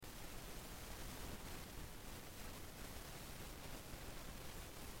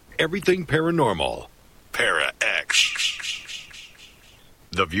everything paranormal. Para X.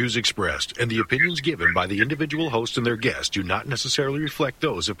 The views expressed and the opinions given by the individual host and their guests do not necessarily reflect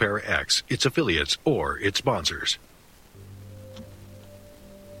those of Para X, its affiliates, or its sponsors.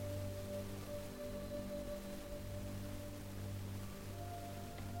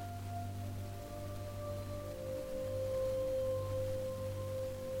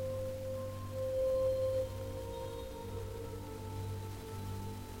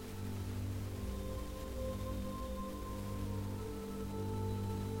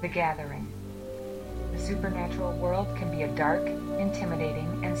 The Gathering. The supernatural world can be a dark,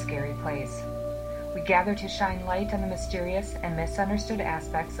 intimidating, and scary place. We gather to shine light on the mysterious and misunderstood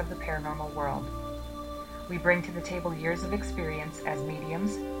aspects of the paranormal world. We bring to the table years of experience as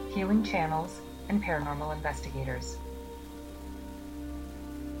mediums, healing channels, and paranormal investigators.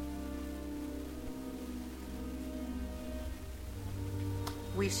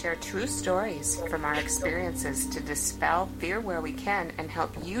 We share true stories from our experiences to dispel fear where we can and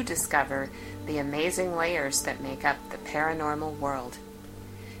help you discover the amazing layers that make up the paranormal world.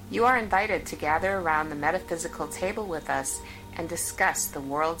 You are invited to gather around the metaphysical table with us and discuss the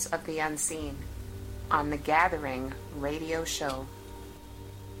worlds of the unseen on The Gathering radio show.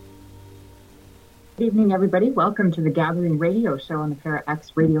 Good evening, everybody. Welcome to The Gathering radio show on the Para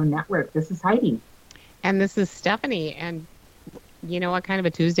X radio network. This is Heidi. And this is Stephanie. And you know what kind of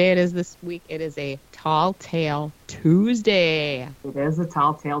a Tuesday it is this week? It is a Tall Tale Tuesday. It is a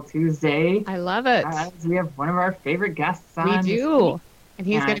Tall Tale Tuesday. I love it. We have one of our favorite guests on. We do. And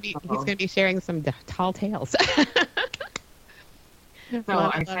he's going to be sharing some tall tales. So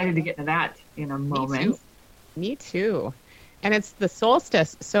I'm excited to get to that in a moment. Me too. And it's the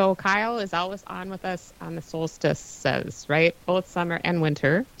solstice. So Kyle is always on with us on the solstices, right? Both summer and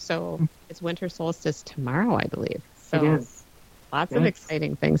winter. So it's winter solstice tomorrow, I believe. So it is. Lots of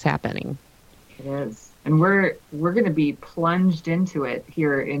exciting things happening. It is. And we're going to be plunged into it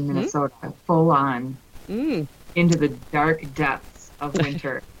here in Minnesota, full on into the dark depths of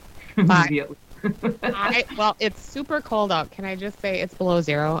winter immediately. Well, it's super cold out. Can I just say it's below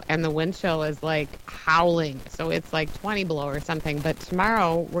zero and the wind chill is like howling. So it's like 20 below or something. But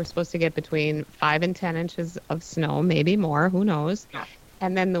tomorrow we're supposed to get between 5 and 10 inches of snow, maybe more. Who knows? Yeah.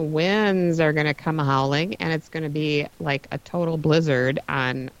 And then the winds are going to come howling, and it's going to be like a total blizzard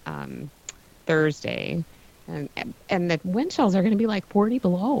on Thursday. And the wind chills are going to be like 40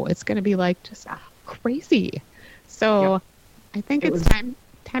 below. It's going to be like just crazy. So I think it's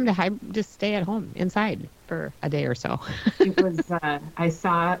time to just stay at home inside for a day or so. It was. I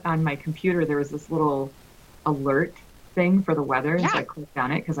saw on my computer there was this little alert thing for the weather, so I clicked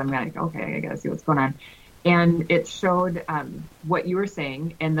on it because I'm like, okay, I got to see what's going on. And it showed what you were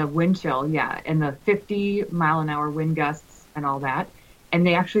saying, and the wind chill, and the 50-mile-an-hour wind gusts and all that. And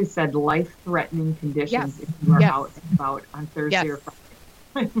they actually said life-threatening conditions if you are out and about on Thursday or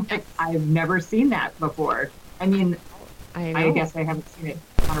Friday. I've never seen that before. I mean, I guess I haven't seen it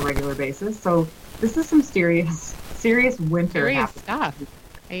on a regular basis. So this is some serious winter stuff.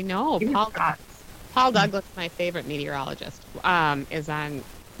 I know. Paul Douglas, my favorite meteorologist, is on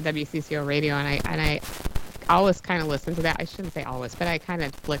WCCO radio, and I always kind of listen to that. I shouldn't say always, but I kind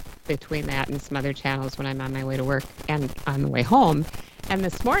of flick between that and some other channels when I'm on my way to work and on the way home. And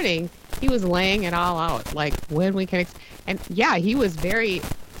this morning, he was laying it all out, like when we can. He was very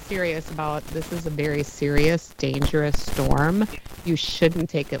serious about this is a very serious, dangerous storm. You shouldn't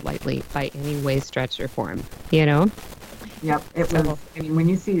take it lightly by any way, stretch, or form. You know. Yep. It was. I mean, when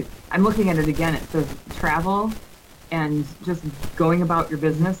you see, I'm looking at it again. It says travel and just going about your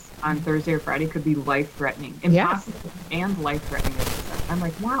business on Thursday or Friday could be life-threatening. Impossible and life-threatening. I'm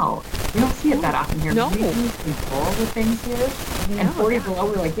like, wow, we don't see it that often here. No. We lose control with things here. And 40 below,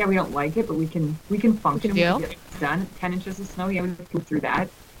 we're like, we don't like it, but we can function. We can get it done. 10 inches of snow, we can go through that.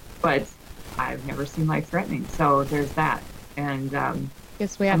 But I've never seen life-threatening. So there's that. And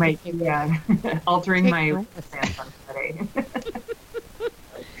guess we have altering my stance on today.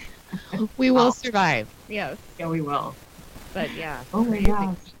 We will survive. Yes. Yeah, we will. But yeah. Oh my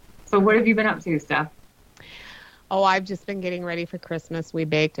gosh. So what have you been up to, Steph? Oh, I've just been getting ready for Christmas. We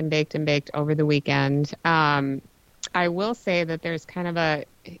baked and baked and baked over the weekend. I will say that there's kind of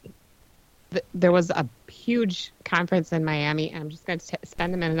there was a huge conference in Miami, and I'm just going to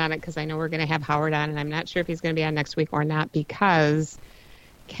spend a minute on it because I know we're going to have Howard on, and I'm not sure if he's going to be on next week or not because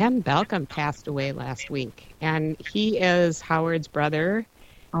Ken Balcom passed away last week, and he is Howard's brother.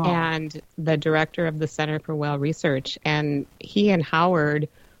 And the director of the Center for Whale Research. And he and Howard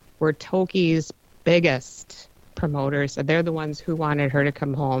were Toki's biggest promoters. They're the ones who wanted her to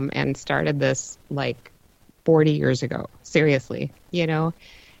come home and started this like 40 years ago. Seriously, you know.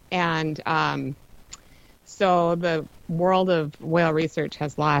 And so the world of whale research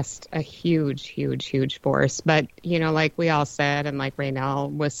has lost a huge force. But, like we all said, and like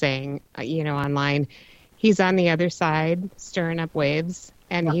Raynell was saying, online, he's on the other side stirring up waves,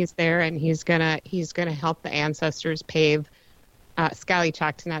 and he's there, and he's gonna help the ancestors pave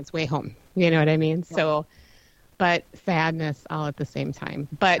Scallychoctonut's way home. You know what I mean? Yeah. So, but sadness all at the same time.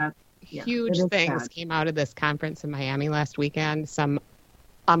 But huge things came out of this conference in Miami last weekend. Some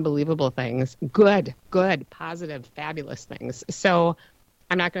unbelievable things. Good, positive, fabulous things. So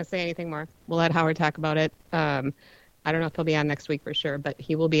I'm not going to say anything more. We'll let Howard talk about it. I don't know if he'll be on next week for sure, but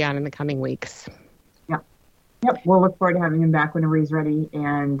he will be on in the coming weeks. Yep. We'll look forward to having him back whenever he's ready.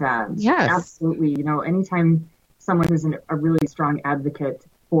 And yes, absolutely. Anytime someone who's a really strong advocate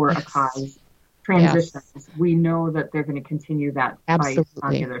for a cause transitions, we know that they're going to continue that fight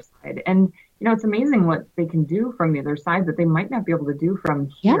on the other side. And, it's amazing what they can do from the other side that they might not be able to do from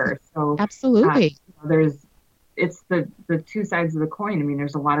here. So absolutely. It's the two sides of the coin. I mean,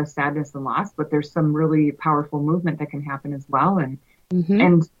 there's a lot of sadness and loss, but there's some really powerful movement that can happen as well. And,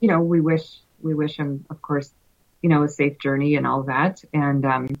 and we wish him, of course, a safe journey and all that.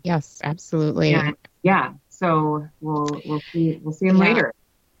 And yes, absolutely. And, so we'll see him later.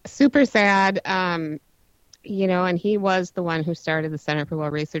 Super sad. And he was the one who started the Center for Whale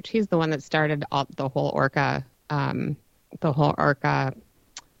Research. He's the one that started the whole orca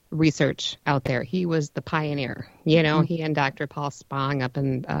research out there. He was the pioneer. He and Dr. Paul Spong up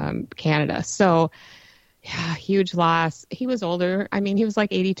in Canada. So, yeah, huge loss. He was older. I mean, he was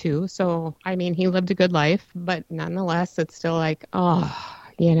like 82. So, I mean, he lived a good life, but nonetheless, it's still like,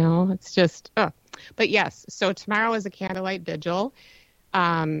 it's just, But yes, so tomorrow is a candlelight vigil.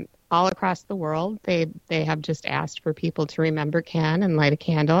 All across the world, they have just asked for people to remember Ken and light a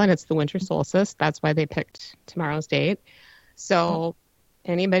candle, and it's the winter solstice. That's why they picked tomorrow's date. So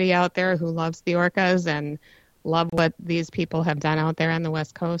anybody out there who loves the orcas and love what these people have done out there on the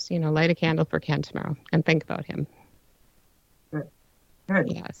West Coast, light a candle for Ken tomorrow and think about him. Good.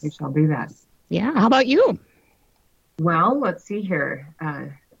 Yes. We shall do that. Yeah. How about you? Well, let's see here.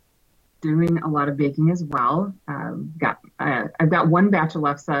 Doing a lot of baking as well. I've got one batch of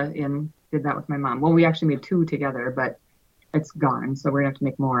lefse in. Did that with my mom. Well, we actually made two together, but it's gone, so we're gonna have to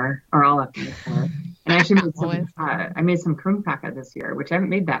make more, or I'll have to make more. And I actually made some krumpaka this year, which I haven't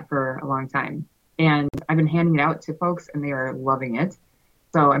made that for a long time, and I've been handing it out to folks, and they are loving it.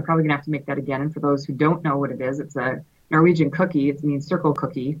 So I'm probably gonna have to make that again. And for those who don't know what it is, it's a Norwegian cookie. It means circle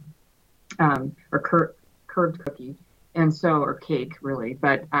cookie, or curved cookie, and so, or cake really,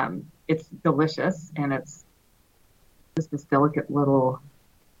 but it's delicious, and it's just this delicate little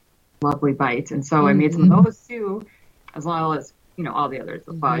lovely bite. And so I made some of those too, as well as, all the others,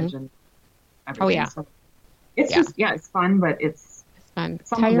 the fudge and everything. Oh, yeah. So it's just, it's fun, but it's fun.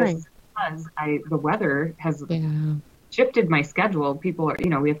 Tiring. Because the weather has shifted my schedule. People are,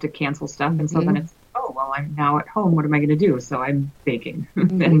 we have to cancel stuff. And so then it's, I'm now at home. What am I going to do? So I'm baking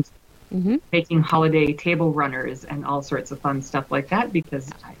and making holiday table runners and all sorts of fun stuff like that, because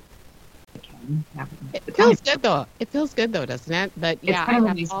it feels good though. It feels good though, doesn't it? But yeah, I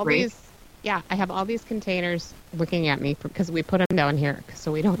have all these containers looking at me because we put them down here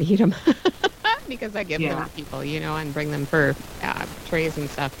so we don't eat them because I give them to people, and bring them for trays and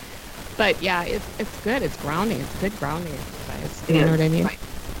stuff. But yeah, it's good. It's grounding. It's good grounding exercise. You know what I mean? Right.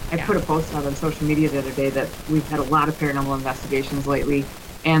 I put a post out on social media the other day that we've had a lot of paranormal investigations lately.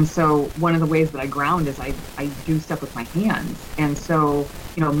 And so one of the ways that I ground is I do stuff with my hands. And so,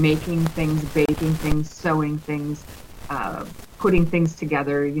 making things, baking things, sewing things, putting things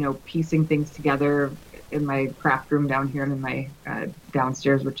together, piecing things together in my craft room down here and in my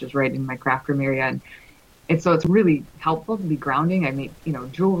downstairs, which is right in my craft room area. And so it's really helpful to be grounding. I make,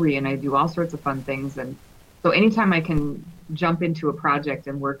 jewelry, and I do all sorts of fun things. And so anytime I can jump into a project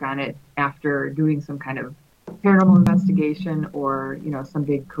and work on it after doing some kind of paranormal investigation or, some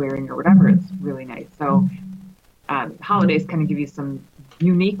big clearing or whatever, it's really nice. So holidays kind of give you some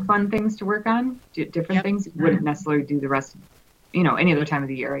unique fun things to work on, different things you wouldn't necessarily do the rest of, any other time of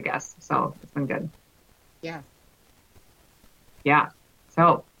the year, I guess. So it's been good. Yeah.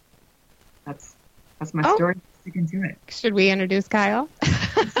 So that's my story. Sticking to it. Should we introduce Kyle?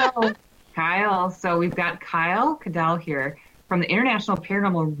 So we've got Kyle Kadel here from the International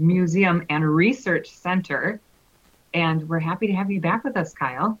Paranormal Museum and Research Center. And we're happy to have you back with us,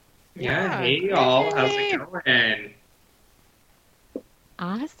 Kyle. Yeah, hey y'all. How's it going?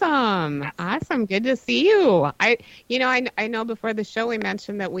 Awesome. Good to see you. I know before the show we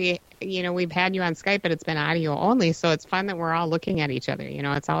mentioned that we've had you on Skype, but it's been audio only. So it's fun that we're all looking at each other.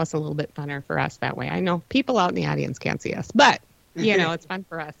 It's always a little bit funner for us that way. I know people out in the audience can't see us, but It's fun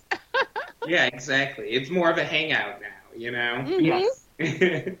for us. Yeah, exactly. It's more of a hangout now, Mm-hmm. Yes.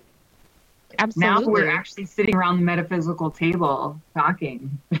 Absolutely. Now we're actually sitting around the metaphysical table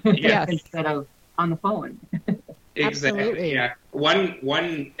talking Yes. instead of on the phone. Exactly. Absolutely. Yeah.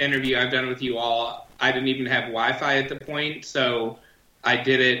 One interview I've done with you all, I didn't even have Wi-Fi at the point, so I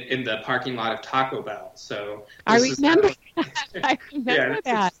did it in the parking lot of Taco Bell. So I remember that. Yeah,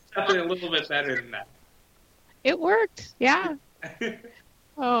 that. It's definitely a little bit better than that. It worked. Yeah.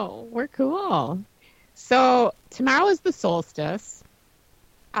 Oh, we're cool. So tomorrow is the solstice,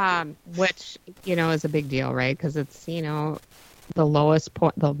 which, is a big deal, right? Because it's, the lowest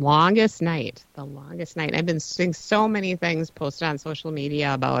point, the longest night. I've been seeing so many things posted on social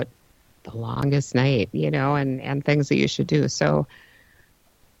media about the longest night, and things that you should do. So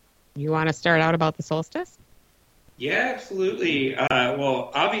you want to start out about the solstice? Yeah, absolutely.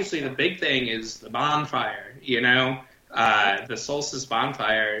 Well, obviously the big thing is the bonfire, The solstice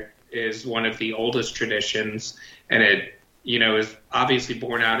bonfire is one of the oldest traditions, and it, is obviously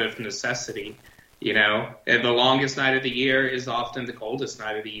born out of necessity, And the longest night of the year is often the coldest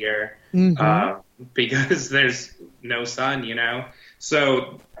night of the year, because there's no sun,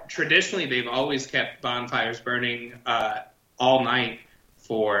 So traditionally, they've always kept bonfires burning all night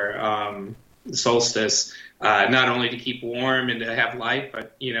for solstice, not only to keep warm and to have light,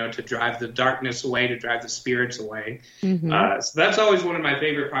 but, to drive the darkness away, to drive the spirits away. So that's always one of my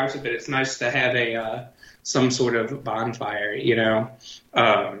favorite parts of it. It's nice to have some sort of bonfire,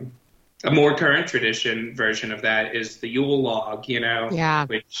 A more current version of that is the Yule log,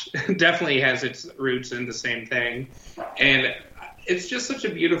 which definitely has its roots in the same thing. And it's just such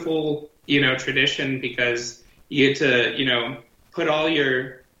a beautiful, tradition, because you get to, put all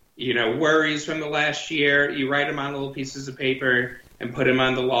your, worries from the last year, you write them on little pieces of paper and put them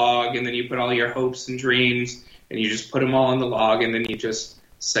on the log, and then you put all your hopes and dreams, and you just put them all on the log, and then you just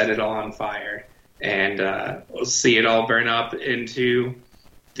set it all on fire. And we'll see it all burn up into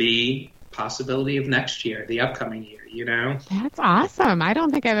the possibility of next year, the upcoming year, That's awesome. I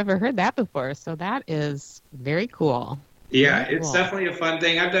don't think I've ever heard that before. So that is very cool. Yeah, very it's cool. Definitely a fun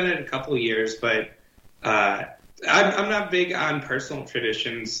thing. I've done it a couple of years, but I'm not big on personal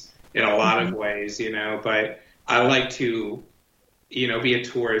traditions in a lot of ways, but I like to, be a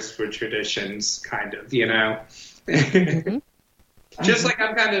tourist for traditions, kind of, Just like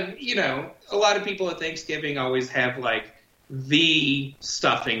I'm kind of, a lot of people at Thanksgiving always have like the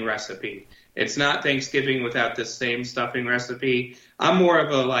stuffing recipe. It's not Thanksgiving without the same stuffing recipe. I'm more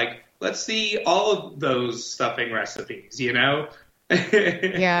of a like, let's see all of those stuffing recipes, Yes.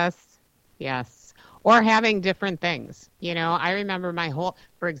 Or having different things. I remember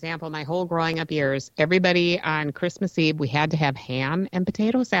for example, my whole growing up years, everybody on Christmas Eve, we had to have ham and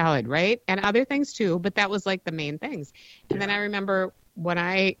potato salad, right? And other things too, but that was like the main things. And then I remember when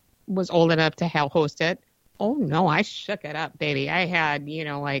I was old enough to host it, oh no, I shook it up, baby. I had,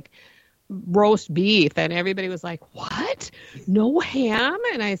 like roast beef, and everybody was like, what? No ham?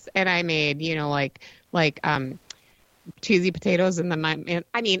 And I made, cheesy potatoes, and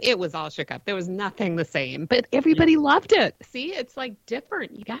it was all shook up. There was nothing the same, but everybody loved it. See, it's like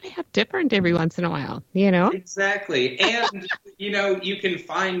different. You got to have different every once in a while, Exactly. And, you can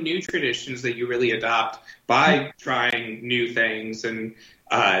find new traditions that you really adopt by trying new things and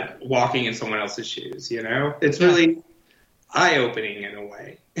walking in someone else's shoes, It's really eye-opening in a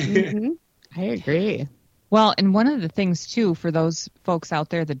way. I agree. Well, and one of the things, too, for those folks out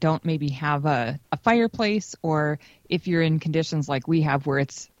there that don't maybe have a fireplace, or if you're in conditions like we have where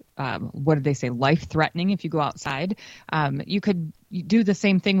it's, what did they say, life-threatening if you go outside, you could do the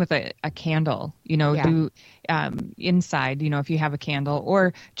same thing with a candle, do inside, if you have a candle,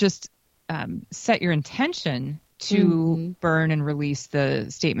 or just set your intention to burn and release the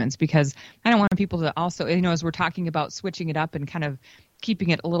statements, because I don't want people to also, as we're talking about switching it up and kind of keeping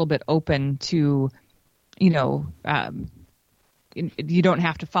it a little bit open to, you don't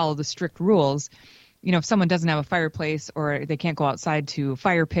have to follow the strict rules. If someone doesn't have a fireplace, or they can't go outside to a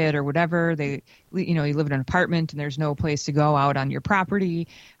fire pit or whatever, you live in an apartment and there's no place to go out on your property,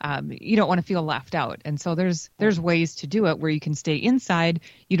 you don't want to feel left out. And so there's ways to do it where you can stay inside.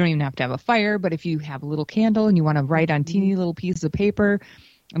 You don't even have to have a fire, but if you have a little candle and you want to write on teeny little pieces of paper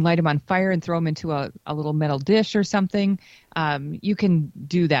and light them on fire and throw them into a little metal dish or something, you can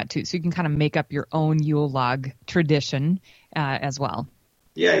do that too. So you can kind of make up your own Yule log tradition as well.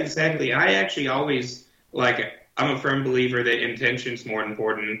 Yeah, exactly. I actually always, I'm a firm believer that intention's more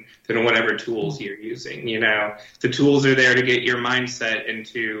important than whatever tools you're using. The tools are there to get your mindset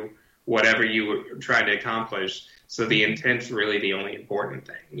into whatever you were trying to accomplish. So the intent's really the only important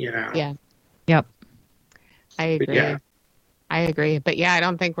thing, Yeah. Yep. I agree. Yeah. I agree. But yeah, I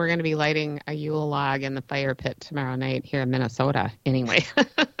don't think we're going to be lighting a Yule log in the fire pit tomorrow night here in Minnesota anyway.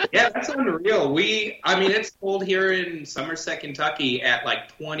 Yeah, that's unreal. It's cold here in Somerset, Kentucky at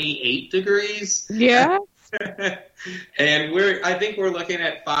like 28 degrees. Yeah. And I think we're looking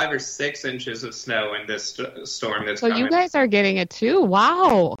at 5 or 6 inches of snow in this storm that's coming. So you guys are getting it too?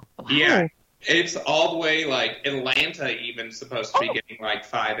 Wow. Yeah. It's all the way, like, Atlanta even supposed to be getting, like,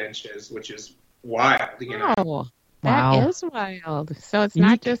 5 inches, which is wild, you know? Wow. That is wild. So it's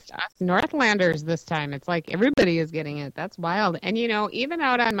not just us Northlanders this time. It's like everybody is getting it. That's wild. And, even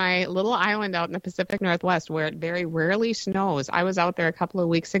out on my little island out in the Pacific Northwest where it very rarely snows, I was out there a couple of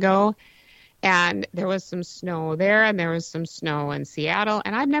weeks ago, and there was some snow there, and there was some snow in Seattle.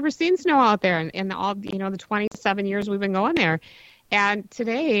 And I've never seen snow out there in all, the 27 years we've been going there. And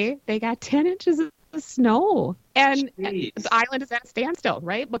today they got 10 inches of snow. And the island is at a standstill,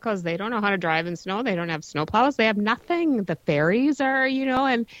 right? Because they don't know how to drive in snow. They don't have snow plows. They have nothing. The ferries are,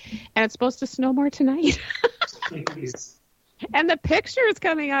 and it's supposed to snow more tonight. And the pictures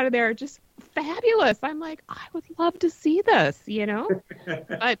coming out of there are just fabulous. I'm like, I would love to see this,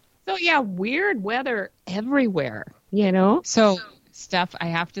 But so, yeah, weird weather everywhere, So, Steph, I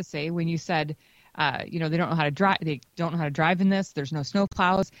have to say, when you said, they don't know how to drive. They don't know how to drive in this. There's no snow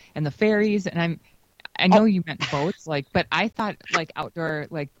plows and the ferries. And I know you meant boats, but I thought like outdoor,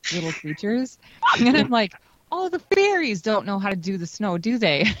 like little creatures. And then I'm like, the fairies don't know how to do the snow, do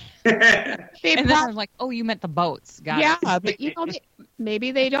they? And then I'm like, you meant the boats. Got it. But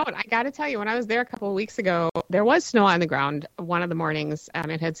maybe they don't. I got to tell you, when I was there a couple of weeks ago, there was snow on the ground one of the mornings.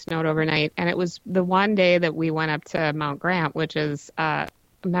 It had snowed overnight. And it was the one day that we went up to Mount Grant, which is,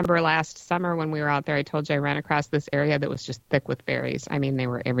 remember last summer when we were out there, I told you I ran across this area that was just thick with fairies. I mean, they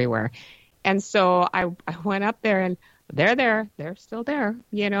were everywhere. And so I went up there, and they're there. They're still there,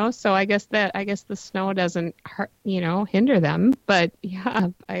 So I guess the snow doesn't hurt, hinder them. But yeah,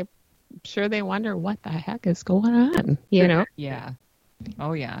 I'm sure they wonder what the heck is going on, Yeah.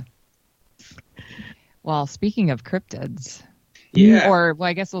 Oh yeah. Well, speaking of cryptids,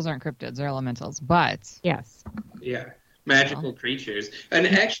 I guess those aren't cryptids; they're elementals. But yes. Yeah. Magical creatures. And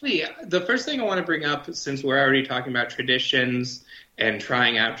actually, the first thing I want to bring up, since we're already talking about traditions and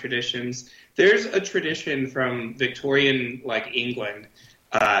trying out traditions, there's a tradition from Victorian, England,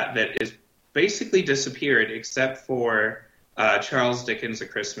 that is basically disappeared except for Charles Dickens' A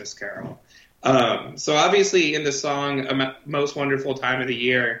Christmas Carol. So obviously in the song, A Most Wonderful Time of the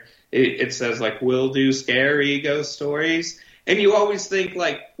Year, it says, we'll do scary ghost stories. And you always think,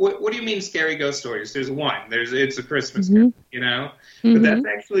 what do you mean scary ghost stories? There's one. It's a Christmas Carol, Mm-hmm. But that's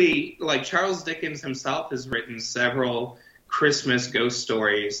actually, Charles Dickens himself has written several Christmas ghost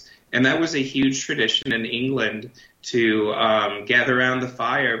stories. And that was a huge tradition in England to gather around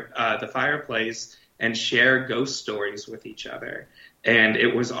the fireplace and share ghost stories with each other. And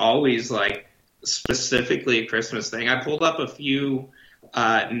it was always, specifically a Christmas thing. I pulled up a few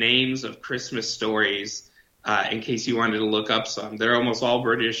names of Christmas stories in case you wanted to look up some. They're almost all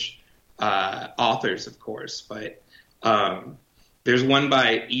British authors, of course, but there's one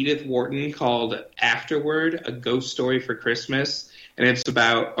by Edith Wharton called Afterward, A Ghost Story for Christmas, and it's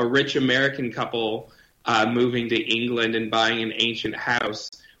about a rich American couple moving to England and buying an ancient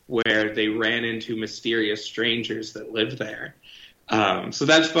house where they ran into mysterious strangers that lived there. So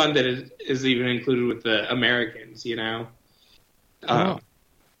that's fun that it is even included with the Americans, Oh.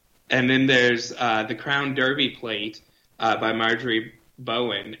 And then there's the Crown Derby plate by Marjorie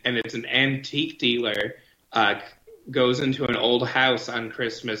Bowen, and it's an antique dealer goes into an old house on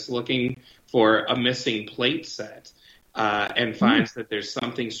Christmas looking for a missing plate set and finds that there's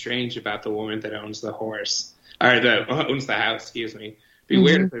something strange about the woman that owns the horse, or that owns the house, excuse me. Be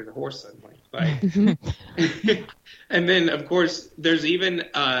weird if there's a horse suddenly. And then, of course, there's even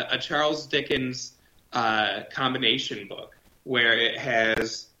a Charles Dickens combination book where it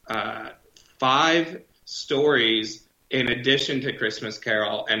has 5 stories in addition to Christmas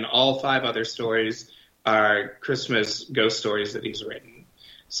Carol, and all 5 other stories are Christmas ghost stories that he's written.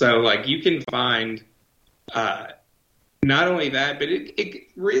 So, you can find not only that, but it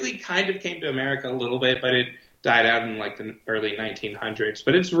really kind of came to America a little bit, but it died out in, the early 1900s.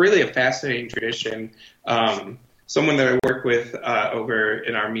 But it's really a fascinating tradition. Someone that I work with over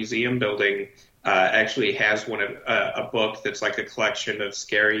in our museum building actually has a book that's like a collection of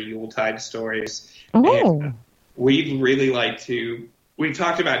scary Yuletide stories. Oh. And we'd really we've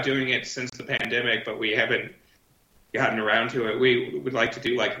talked about doing it since the pandemic, but we haven't gotten around to it. We would like to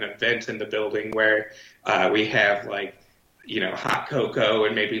do an event in the building where we have hot cocoa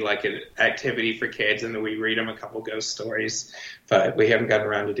and maybe like an activity for kids, and then we read them a couple ghost stories. But we haven't gotten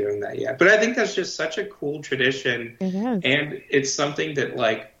around to doing that yet. But I think that's just such a cool tradition. It is. And it's something that,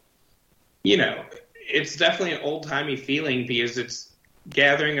 like, it's definitely an old-timey feeling because it's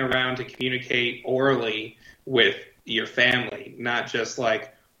gathering around to communicate orally with your family, not just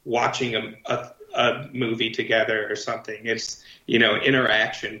like watching a movie together or something. It's,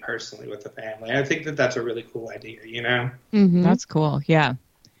 interaction personally with the family. I think that that's a really cool idea, Mm-hmm. That's cool. Yeah.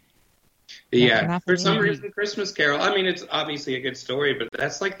 Yeah. For some reason, Christmas Carol, I mean, it's obviously a good story, but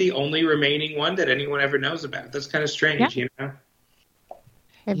that's like the only remaining one that anyone ever knows about. That's kind of strange,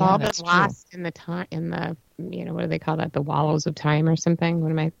 They've all been lost in the what do they call that? The wallows of time or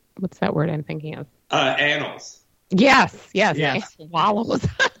something? What's that word I'm thinking of? Annals. Yes. Wallows.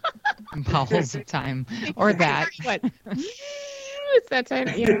 Wallows of time. Or that. It's that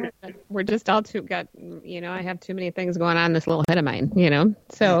time, we're just all I have too many things going on in this little head of mine,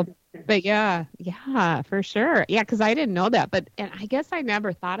 so, but yeah, for sure. Yeah. Cause I didn't know that, and I guess I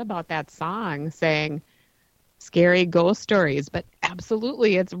never thought about that song saying scary ghost stories, but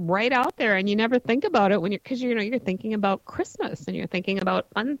absolutely. It's right out there and you never think about it cause you're thinking about Christmas and you're thinking about,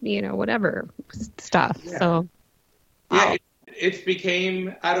 whatever stuff. Yeah. So. Yeah. It's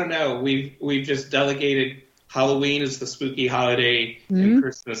became, I don't know. We've just delegated Halloween is the spooky holiday, and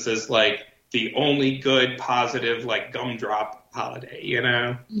Christmas is like the only good, positive, like gumdrop holiday.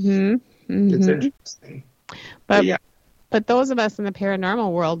 Mm-hmm. It's interesting. But those of us in the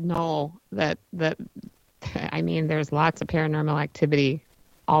paranormal world know that there's lots of paranormal activity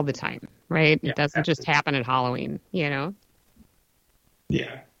all the time, right? Yeah, it doesn't just happen at Halloween, Yeah.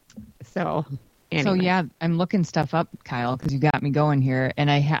 So. Anyway. So yeah, I'm looking stuff up, Kyle, because you got me going here, and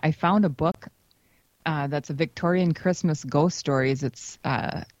I found a book that's a Victorian Christmas ghost stories. It's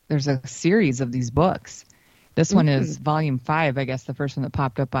there's a series of these books. This one is volume 5, I guess, the first one that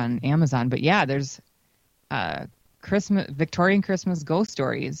popped up on Amazon. But yeah, there's Victorian Christmas ghost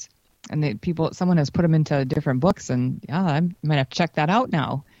stories, and someone has put them into different books, and I might have to check that out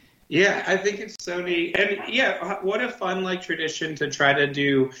now. Yeah, I think it's so neat. And yeah, what a fun tradition to try to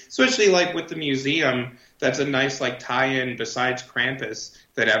do, especially with the museum. That's a nice tie-in besides Krampus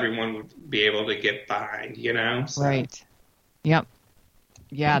that everyone would be able to get behind, So. Right. Yep.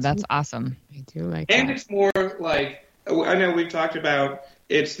 Yeah, that's awesome. I do like and that. It's more I know we've talked about,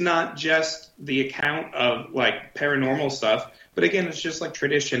 it's not just the account of paranormal stuff, but again, it's just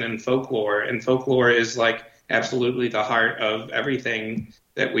tradition and folklore is absolutely the heart of everything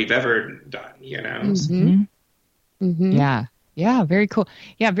that we've ever done, Mm-hmm. Mm-hmm. Yeah, very cool.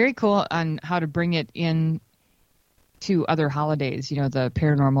 Yeah, very cool on how to bring it in to other holidays, the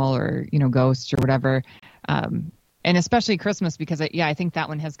paranormal or, ghosts or whatever. And especially Christmas, because I think that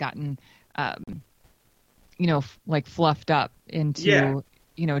one has gotten, fluffed up into,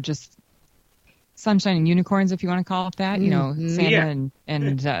 just sunshine and unicorns, if you want to call it that, Santa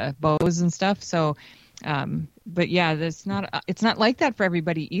and bows and stuff. So, but yeah, it's not like that for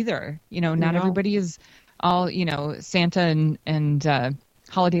everybody either. Not everybody is all, Santa and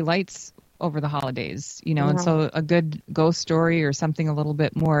holiday lights over the holidays, and so a good ghost story or something a little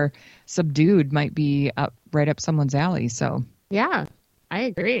bit more subdued might be right up someone's alley. So yeah, I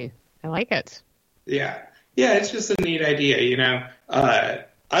agree. I like it. Yeah, it's just a neat idea.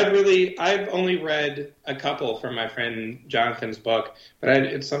 I've only read a couple from my friend Jonathan's book, but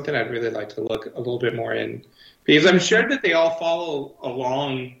it's something I'd really like to look a little bit more in, because I'm sure that they all follow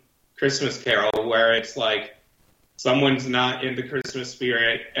along Christmas Carol, where it's someone's not in the Christmas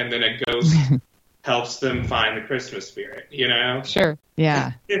spirit, and then a ghost helps them find the Christmas spirit, Sure.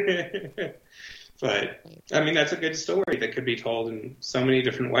 Yeah. But, that's a good story that could be told in so many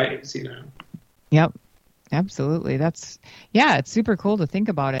different ways, Yep. Absolutely. It's super cool to think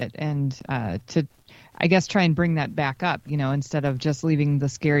about it and to, I guess, try and bring that back up, instead of just leaving the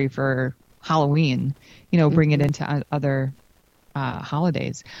scary for Halloween, bring it into other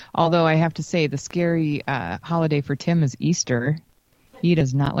holidays. Although I have to say the scary holiday for Tim is Easter. He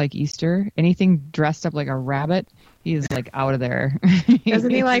does not like Easter. Anything dressed up like a rabbit, he is out of there.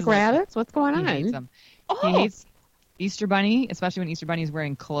 Doesn't he like rabbits? What's going on? He hates them. He hates Easter Bunny, especially when Easter Bunny is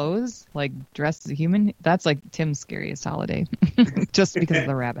wearing clothes, dressed as a human. That's Tim's scariest holiday, just because of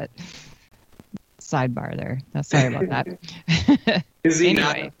the rabbit. Sidebar there. Sorry about that. Is he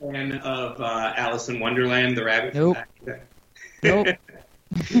not a fan of Alice in Wonderland, the rabbit? Nope. Well,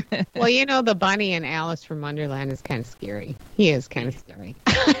 the bunny in Alice from Wonderland is kind of scary. He is kind of scary.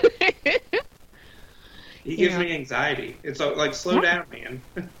 He gives me anxiety. It's slow down, man.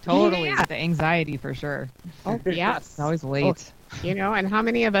 Totally. The anxiety for sure. Oh, yes. It's always late. And how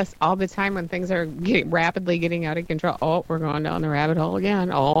many of us all the time when things are rapidly getting out of control, oh, we're going down the rabbit hole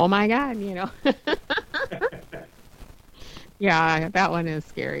again. Oh my God, Yeah, that one is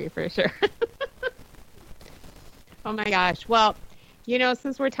scary for sure. Oh my gosh. Well,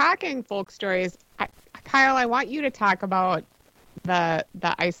 since we're talking folk stories, Kyle, I want you to talk about the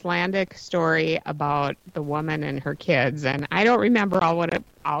Icelandic story about the woman and her kids. And I don't remember all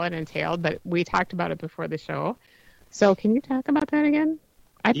it entailed, but we talked about it before the show. So can you talk about that again?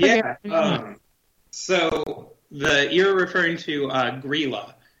 I forget. Yeah. So you're referring to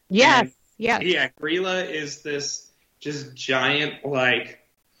Grilla. Yes. Yes. Yeah. Grilla is this just giant,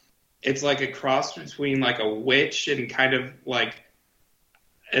 it's like a cross between like a witch and kind of like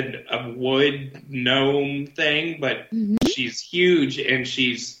a wood gnome thing, but she's huge and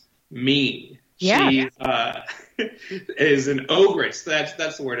she's mean. Yeah. She is an ogress.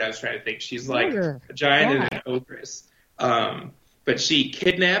 That's the word I was trying to think. She's like a giant and an ogress. But she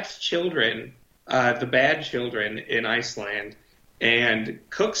kidnaps children, the bad children in Iceland, and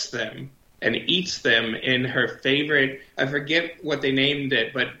cooks them and eats them in her favorite, I forget what they named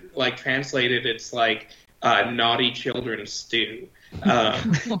it, but like translated it's like naughty children stew.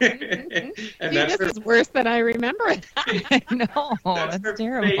 And this is worse than I remember. I know, that's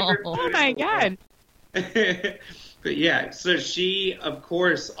terrible. Oh my God. But yeah, so she of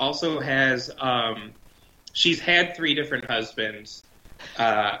course also has she's had 3 different husbands.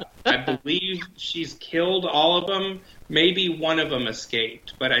 I believe she's killed all of them. Maybe one of them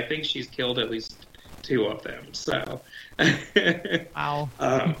escaped, but I think she's killed at least 2 of them. So, wow.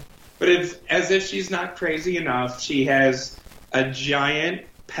 But it's as if she's not crazy enough. She has a giant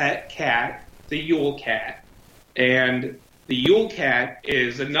pet cat, the Yule cat, and the Yule cat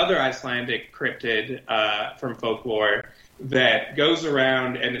is another Icelandic cryptid from folklore that goes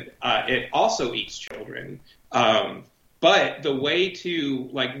around and it also eats children. But the way to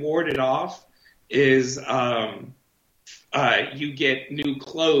ward it off is you get new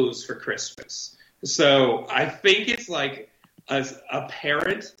clothes for Christmas. So I think it's like a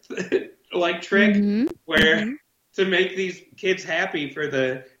parent trick where to make these kids happy for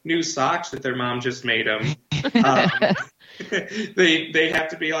the new socks that their mom just made them. They have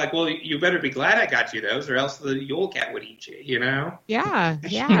to be like, well, you better be glad I got you those, or else the Yule cat would eat you. Yeah.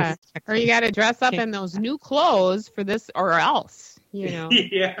 Or you got to dress up in those new clothes for this, or else.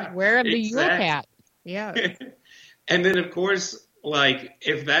 Yeah. Wear the Yule cat. Yeah. And then, of course,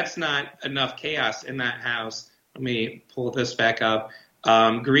 if that's not enough chaos in that house, let me pull this back up.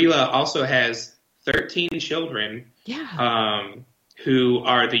 Grilla also has 13 children. Yeah. Who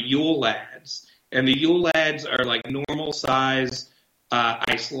are the Yule lads. And the Yule lads are like normal size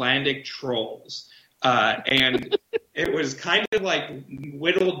Icelandic trolls. And it was kind of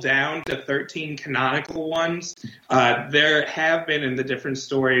whittled down to 13 canonical ones. There have been in the different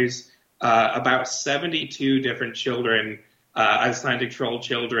stories about 72 different children, Icelandic troll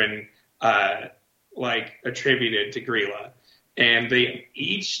children, attributed to Grilla. And they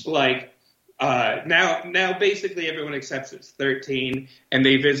each now basically everyone accepts it's 13, and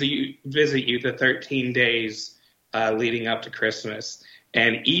they visit you the 13 days leading up to Christmas,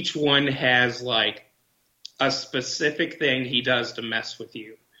 and each one has a specific thing he does to mess with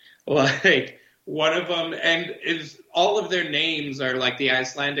you. One of them, and all of their names are the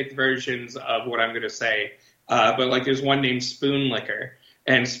Icelandic versions of what I'm going to say, but there's one named Spoon Licker.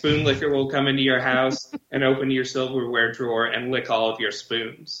 And Spoon Licker will come into your house and open your silverware drawer and lick all of your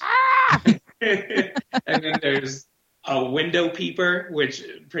spoons. Ah! And then there's a window peeper, which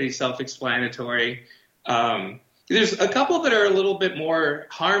is pretty self-explanatory. There's a couple that are a little bit more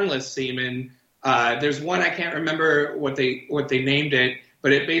harmless seeming. There's one, I can't remember what they named it,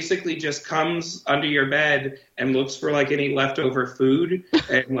 but it basically just comes under your bed and looks for any leftover food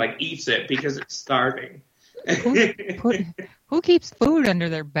and eats it because it's starving. Who keeps food under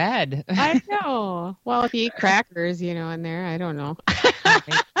their bed? I know. Well, if you eat crackers, in there, I don't know.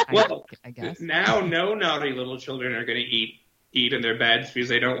 Well, I guess. Now no naughty little children are going to eat in their beds because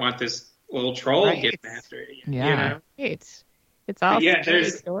they don't want this little troll getting after you. Yeah. It's all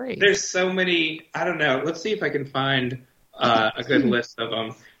stories. There's so many. I don't know. Let's see if I can find a good list of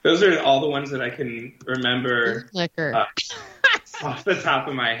them. Those are all the ones that I can remember. Liquor. Off the top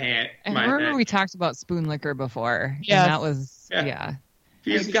of my head. I remember we talked about Spoon Licker before. Yeah. And that was, yeah.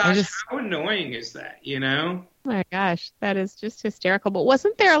 Gosh, how annoying is that, Oh my gosh, that is just hysterical. But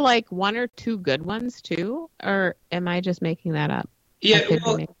wasn't there 1 or 2 good ones too? Or am I just making that up? Yeah,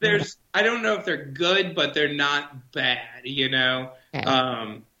 I don't know if they're good, but they're not bad,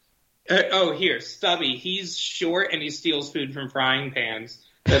 Okay. Here, Stubby. He's short and he steals food from frying pans.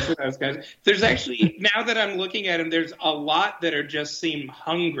 That's what I was going to say. There's actually, now that I'm looking at them, there's a lot that just seem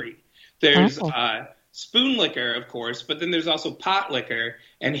hungry. There's spoon liquor, of course, but then there's also pot liquor,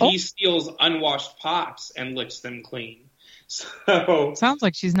 and he steals unwashed pots and licks them clean. So sounds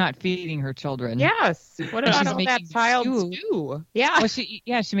like she's not feeding her children. Yes. What about all that child stew? Yeah. Well, she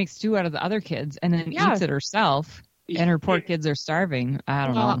makes stew out of the other kids and then eats it herself. And her poor kids are starving. I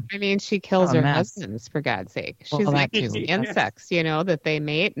don't know. I mean, she kills her husbands, for God's sake. She's like insects, that they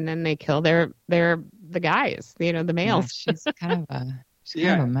mate, and then they kill the guys, the males. Yeah, she's kind of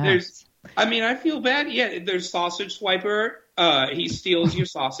a mess. I feel bad. Yeah, there's Sausage Swiper. He steals your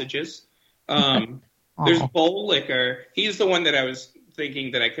sausages. There's Bowl Liquor. He's the one that I was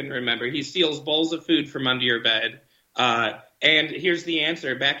thinking that I couldn't remember. He steals bowls of food from under your bed. And here's the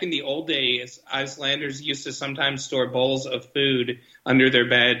answer. Back in the old days, Icelanders used to sometimes store bowls of food under their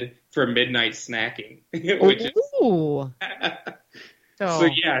bed for midnight snacking. So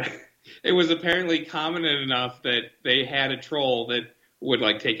yeah, it was apparently common enough that they had a troll that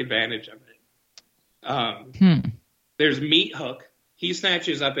would take advantage of it. There's Meat Hook. He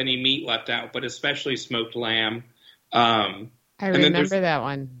snatches up any meat left out, but especially smoked lamb. I remember that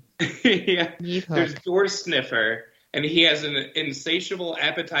one. Yeah. There's Door Sniffer, and he has an insatiable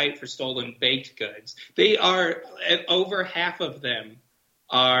appetite for stolen baked goods. They are, over half of them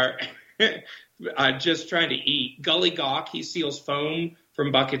are just trying to eat. Gully Gawk, he steals foam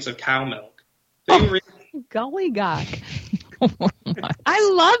from buckets of cow milk. Gully Gawk.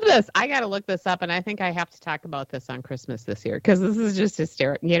 I love this. I got to look this up, and I think I have to talk about this on Christmas this year because this is just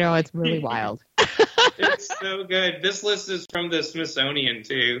hysterical. It's really wild. It's so good. This list is from the Smithsonian,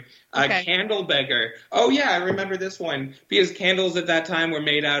 too. Candle Beggar. Oh, yeah, I remember this one because candles at that time were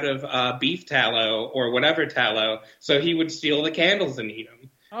made out of beef tallow or whatever tallow, so he would steal the candles and eat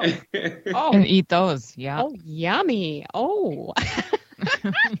them. And eat those, yeah. Oh, yummy. Oh.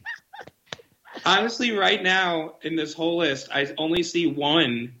 Honestly, right now in this whole list, I only see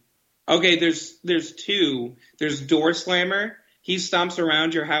one. Okay, there's two. There's Door Slammer. He stomps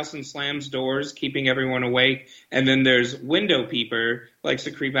around your house and slams doors, keeping everyone awake. And then there's Window Peeper, likes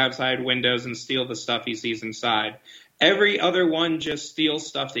to creep outside windows and steal the stuff he sees inside. Every other one just steals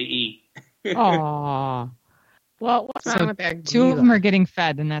stuff to eat. Aww. Well, what's wrong with that? Two of them are getting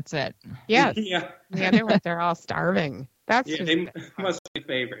fed, and that's it. Yes. Yeah. The other ones, they're all starving. They must be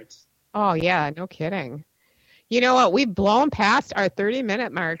favorites. Oh, yeah, no kidding. You know what? We've blown past our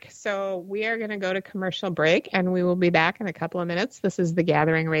 30-minute mark, so we are going to go to commercial break, and we will be back in a couple of minutes. This is the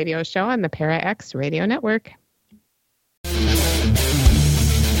Gathering Radio Show on the Para X Radio Network. In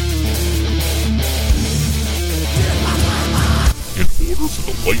order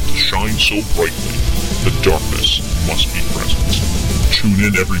for the light to shine so brightly, the darkness must be present. Tune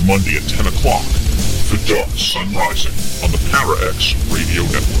in every Monday at 10 o'clock for Dark Sun Rising on the Para X Radio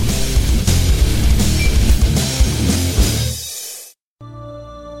Network.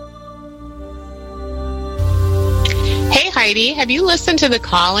 Hey Heidi, have you listened to The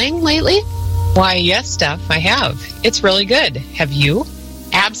Calling lately? Why, yes, Steph, I have. It's really good. Have you?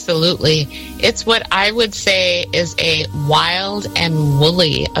 Absolutely. It's what I would say is a wild and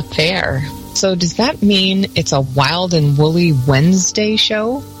woolly affair. So does that mean it's a wild and woolly Wednesday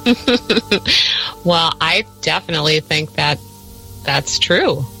show? Well, I definitely think that's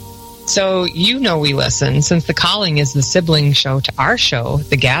true. So you know we listen, since The Calling is the sibling show to our show,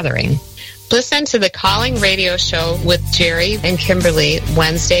 The Gathering. Listen to The Calling Radio Show with Jerry and Kimberly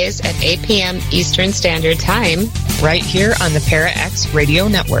Wednesdays at 8 p.m. Eastern Standard Time. Right here on the Para X Radio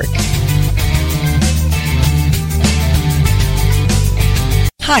Network.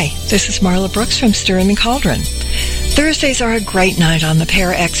 Hi, this is Marla Brooks from Stirring the Cauldron. Thursdays are a great night on the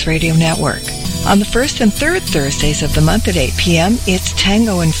Para X Radio Network. On the first and third Thursdays of the month at 8 p.m., it's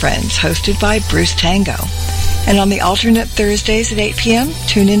Tango and Friends, hosted by Bruce Tango. And on the alternate Thursdays at 8 p.m.,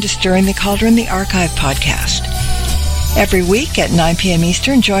 tune in to Stirring the Cauldron, the archive podcast. Every week at 9 p.m.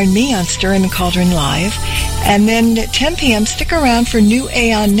 Eastern, join me on Stirring the Cauldron Live. And then at 10 p.m., stick around for New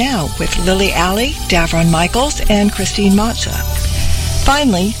Aeon Now with Lily Alley, Davron Michaels, and Christine Matza.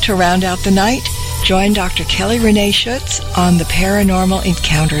 Finally, to round out the night, join Dr. Kelly Renee Schutz on the Paranormal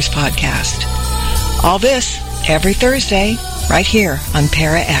Encounters podcast. All this every Thursday, right here on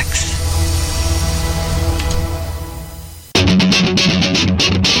Para X.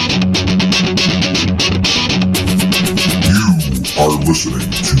 You are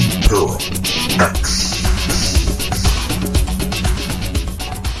listening to Para X.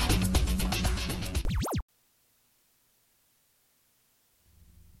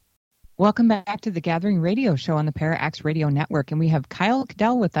 Welcome back to the Gathering Radio Show on the ParaX Radio Network. And we have Kyle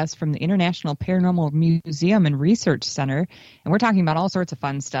Kadel with us from the International Paranormal Museum and Research Center. And we're talking about all sorts of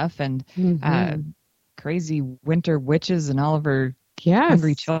fun stuff and crazy winter witches and all of her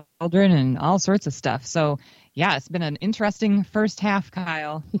hungry children and all sorts of stuff. So, yeah, it's been an interesting first half,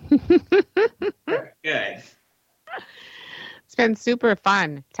 Kyle. Good. It's been super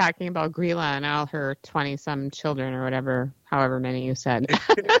fun talking about Grilla and all her 20-some children or whatever, however many you said.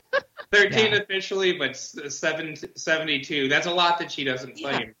 13 officially, but 72. That's a lot that she doesn't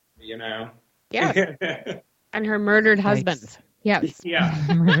claim, you know? Yeah. And her murdered husbands. Yes. Yeah.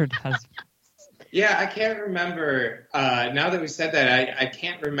 Murdered husband. Yeah, I can't remember. Now that we said that, I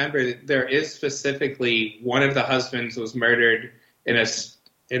can't remember. There is specifically one of the husbands was murdered in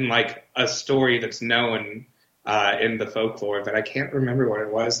a story that's known in the folklore, but I can't remember what it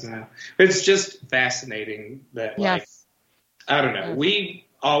was now. It's just fascinating that, I don't know. We've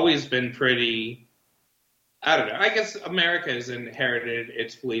always been pretty, I don't know. I guess America has inherited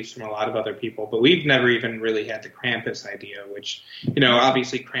its beliefs from a lot of other people, but we've never even really had the Krampus idea, which,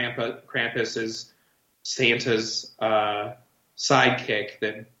 obviously Krampus is Santa's sidekick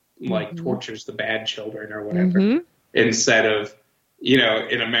that, tortures the bad children or whatever. Mm-hmm. Instead of,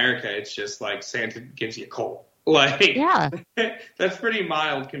 in America, it's just like Santa gives you coal. That's pretty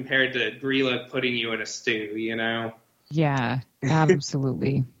mild compared to Grilla putting you in a stew, Yeah,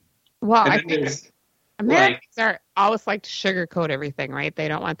 absolutely. Well, I think Americans are always like to sugarcoat everything, right? They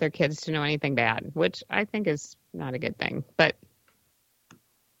don't want their kids to know anything bad, which I think is not a good thing. But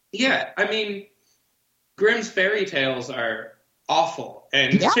yeah, I mean, Grimm's fairy tales are awful,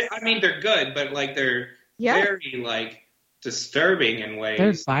 and they're good, but they're very disturbing in ways.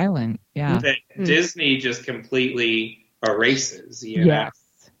 They're violent, that Disney just completely erases. Yes.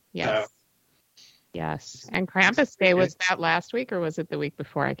 So. Yes. And Krampus Day, was that last week or was it the week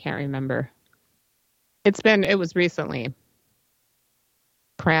before? I can't remember. It was recently.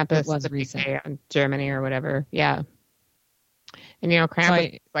 Krampus was recent. Day in Germany or whatever. Yeah. And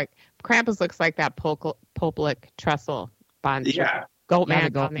Krampus looks like that Popelik trestle bond. Yeah.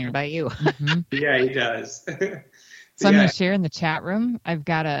 Goatman on there by you. Mm-hmm. Yeah, he does. So I'm going to share in the chat room. I've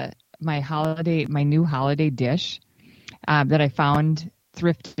got my new holiday dish that I found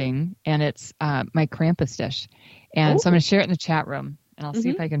thrifting, and it's my Krampus dish. And so I'm going to share it in the chat room, and I'll see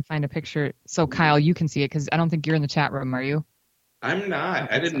if I can find a picture. So Kyle, you can see it, because I don't think you're in the chat room, are you? I'm not.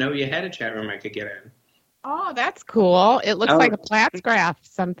 I didn't know you had a chat room I could get in. Oh, that's cool. It looks like a Platzgraph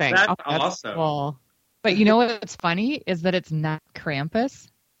something. That's awesome. Cool. But you know what's funny is that it's not Krampus.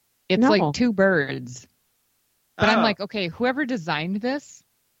 It's like two birds. But I'm like, okay, whoever designed this,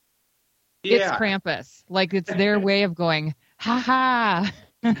 it's Krampus. It's their way of going, ha ha.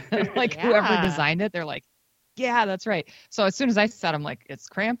 Whoever designed it, they're like, yeah, that's right. So as soon as I said, I'm like, it's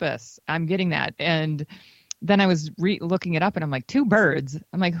Krampus. I'm getting that. And then I was looking it up, and I'm like, two birds.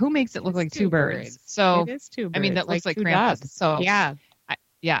 I'm like, who makes it look like two birds? So it is two birds. I mean, that looks like Krampus. Doves. So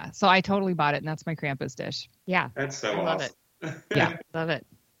so I totally bought it, and that's my Krampus dish. Yeah, that's so awesome. Love it. Yeah, love it.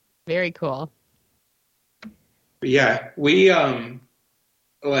 Very cool. Yeah, we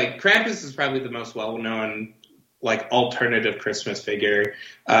Krampus is probably the most well-known alternative Christmas figure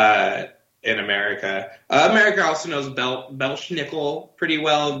in America. America also knows Belschnickel pretty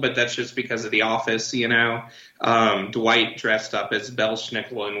well, but that's just because of The Office, Dwight dressed up as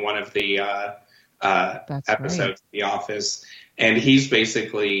Belschnickel in one of the episodes of The Office, and he's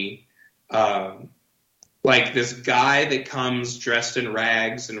basically this guy that comes dressed in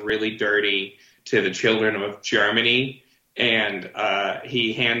rags and really dirty to the children of Germany, and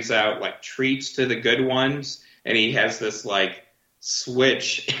he hands out treats to the good ones, and he has this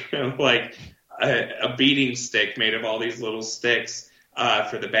switch, a beating stick made of all these little sticks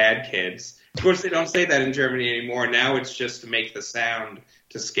for the bad kids. Of course, they don't say that in Germany anymore. Now it's just to make the sound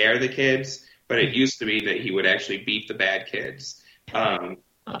to scare the kids, but it used to be that he would actually beat the bad kids.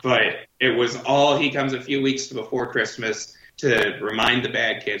 But it was he comes a few weeks before Christmas to remind the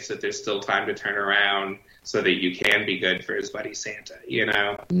bad kids that there's still time to turn around so that you can be good for his buddy Santa,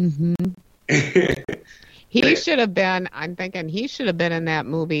 Mm-hmm. He should have been in that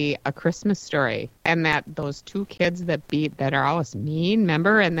movie, A Christmas Story, and those two kids that are always mean,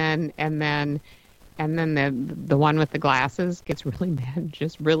 remember? And then the one with the glasses gets really mad and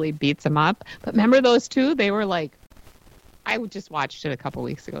just really beats him up. But remember those two? They were I just watched it a couple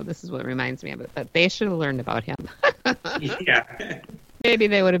weeks ago. This is what reminds me of it. But they should have learned about him. Yeah. Maybe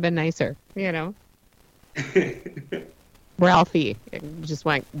they would have been nicer, Ralphie just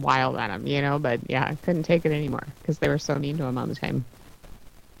went wild on him, but yeah, I couldn't take it anymore because they were so mean to him all the time.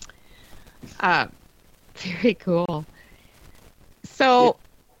 Very cool. So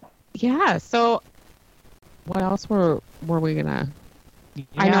Yeah. So, what else were we gonna? Yeah,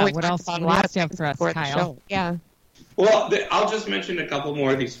 I know what else do you have for us, Kyle? Yeah. Well, I'll just mention a couple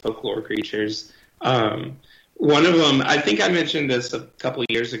more of these folklore creatures. One of them, I think I mentioned this a couple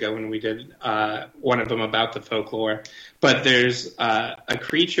years ago when we did one of them about the folklore, but there's a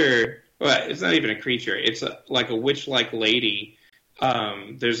creature, well, it's not even a creature, it's like a witch-like lady.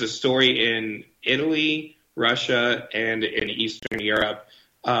 There's a story in Italy, Russia, and in Eastern Europe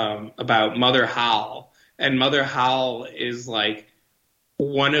about Mother Howl. And Mother Howl is like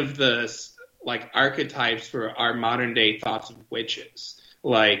one of the archetypes for our modern day thoughts of witches.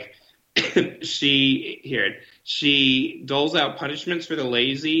 Like she doles out punishments for the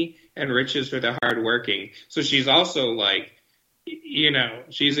lazy and riches for the hardworking. So she's also like,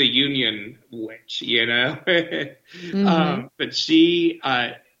 she's a union witch, Mm-hmm. but she,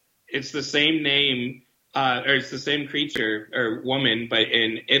 it's the same name, or it's the same creature or woman, but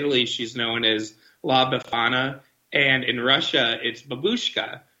in Italy she's known as La Befana, and in Russia it's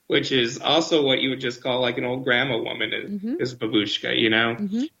Babushka, which is also what you would just call like an old grandma woman is Babushka,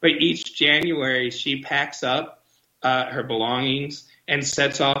 Mm-hmm. But each January she packs up her belongings and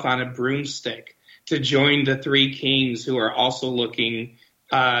sets off on a broomstick to join the three kings who are also looking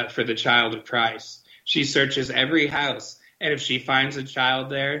for the child of Christ. She searches every house, and if she finds a child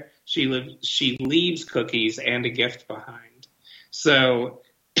there, she leaves cookies and a gift behind. So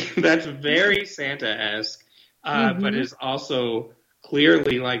that's very Santa-esque, but is also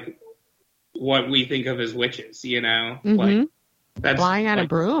clearly like what we think of as witches, Mm-hmm. Like that's flying on a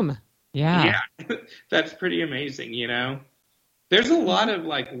broom. Yeah. That's pretty amazing, There's a lot of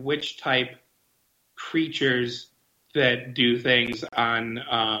like witch type creatures that do things on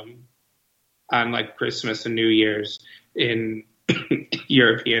like Christmas and New Year's in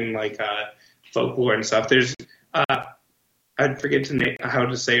European folklore and stuff. There's I forget how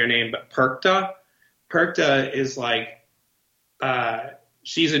to say her name, but Perkta. Perkta is like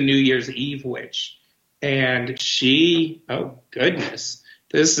she's a New Year's Eve witch, and she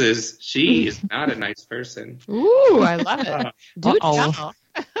is not a nice person. Ooh, I love it. Do tell.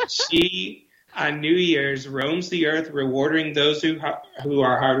 She on New Year's roams the earth, rewarding those who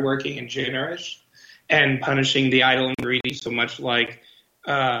are hardworking and generous, and punishing the idle and greedy. So much like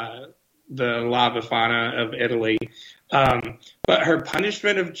the La Befana of Italy, but her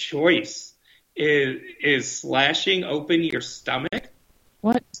punishment of choice is slashing open your stomach.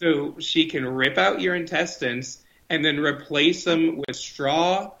 What? So she can rip out your intestines and then replace them with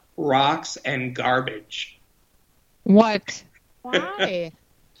straw, rocks, and garbage. What? Why?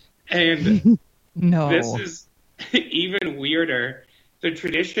 And No. this is even weirder. The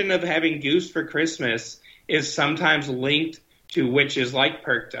tradition of having goose for Christmas is sometimes linked to witches like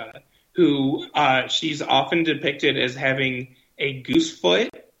Perkta, who she's often depicted as having a goose foot,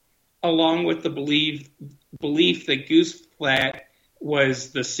 along with the belief that goose fat was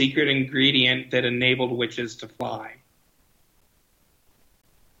the secret ingredient that enabled witches to fly.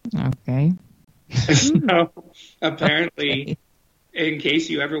 Okay. So apparently, in case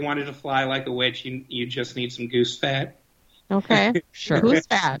you ever wanted to fly like a witch, you just need some goose fat. Okay. Sure. Who's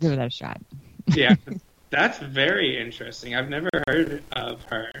fat? Give it a shot. Yeah, that's very interesting. I've never heard of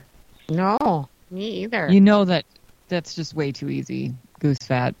her. No, me either. You know that's just way too easy. Goose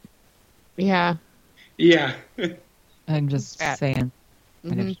fat. Yeah. Yeah. I'm just Fat. saying.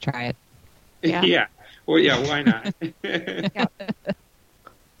 I have to try it. Yeah. Yeah. Well, yeah, why not?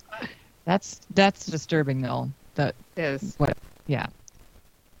 That's disturbing though. That It is. what? Yeah.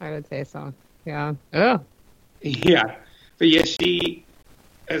 I would say so. Yeah. Oh. Yeah. But yeah, she,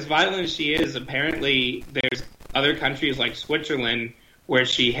 as violent as she is, apparently there's other countries like Switzerland where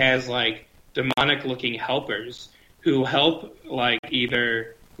she has like demonic looking helpers who help like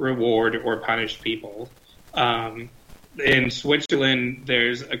either reward or punish people. In Switzerland,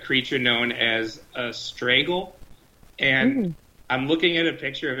 there's a creature known as a straggle, and I'm looking at a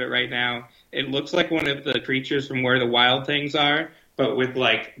picture of it right now. It looks like one of the creatures from Where the Wild Things Are, but with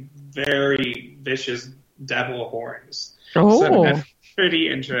like very vicious devil horns. Oh. So that's pretty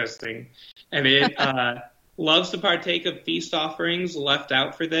interesting. And it loves to partake of feast offerings left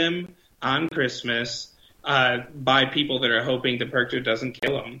out for them on Christmas by people that are hoping the Perkta doesn't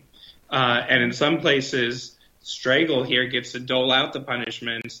kill them. And in some places, Straggle here gets to dole out the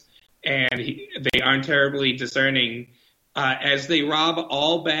punishments, and they aren't terribly discerning as they rob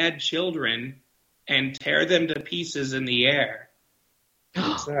all bad children and tear them to pieces in the air.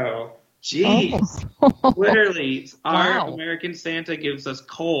 So, geez, literally, our American Santa gives us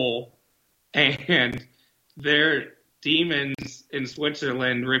coal, and their demons in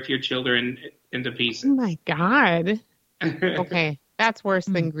Switzerland rip your children into pieces. Oh my God. Okay. That's worse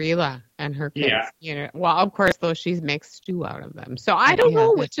than Grilla and her kids. Yeah. You know, well, of course, though, she makes stew out of them. So I don't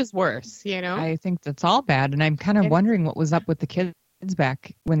know which is worse, you know? I think that's all bad. And I'm kind of wondering what was up with the kids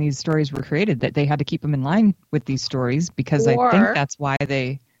back when these stories were created, that they had to keep them in line with these stories, because I think that's why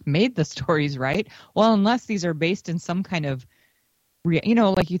they made the stories, right? Well, unless these are based in some kind of, you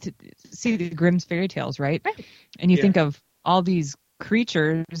know, like you see the Grimm's fairy tales, right? And you think of all these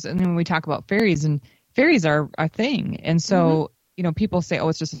creatures, and then when we talk about fairies, and fairies are a thing. And so, you know, people say, oh,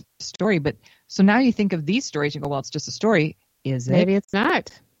 it's just a story. But so now you think of these stories, you go, well, it's just a story. Is it? Maybe it's not.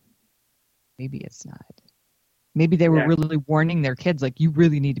 Maybe it's not. Maybe they were really warning their kids, like, you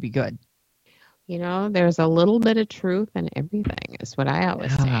really need to be good. You know, there's a little bit of truth in everything, is what I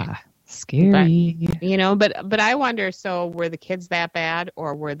always say. Scary. But, you know, but I wonder, so were the kids that bad,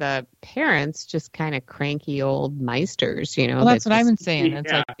 or were the parents just kind of cranky old meisters, you know? Well, that's what I've been saying.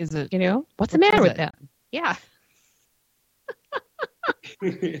 It's like, is it, you know, what's the matter with them? Yeah.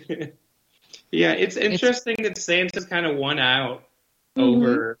 Yeah, it's interesting that Santa's kind of won out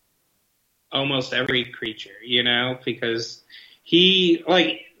over almost every creature, you know, because he,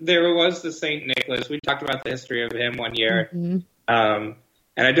 like, there was the Saint Nicholas. We talked about the history of him one year.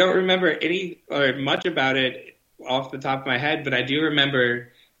 And I don't remember any or much about it off the top of my head, but I do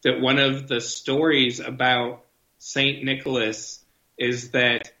remember that one of the stories about Saint Nicholas is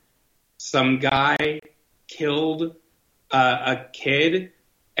that some guy killed a kid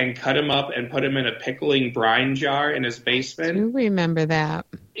and cut him up and put him in a pickling brine jar in his basement. I do remember that.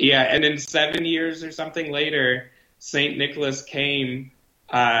 Yeah, and then 7 years or something later, Saint Nicholas came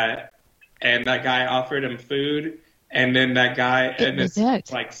and that guy offered him food. And then that guy,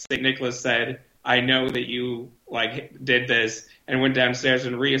 like St. Nicholas said, I know that you like did this, and went downstairs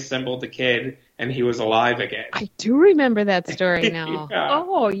and reassembled the kid, and he was alive again. I do remember that story now.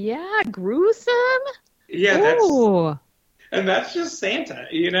 Oh, yeah, gruesome. Yeah, that's just Santa,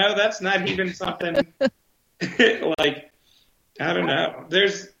 you know? That's not even something like, I don't know.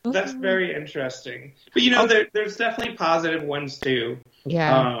 That's very interesting. But, you know, there's definitely positive ones, too.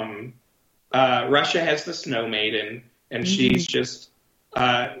 Yeah. Russia has the Snow Maiden, and she's just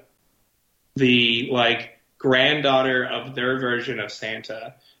the like granddaughter of their version of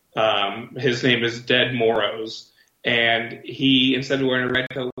Santa. His name is Dead Moros, and he, instead of wearing a red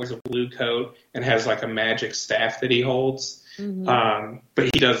coat, wears a blue coat and has like a magic staff that he holds. But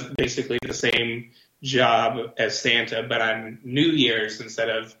he does basically the same job as Santa, but on New Year's instead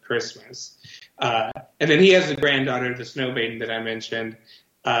of Christmas. And then he has a granddaughter, the Snow Maiden that I mentioned.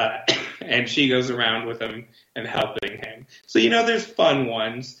 And she goes around with him and helping him. So, you know, there's fun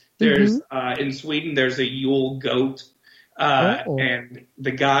ones. There's, in Sweden, there's a Yule goat. And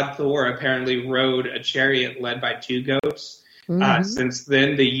the god Thor apparently rode a chariot led by two goats. Since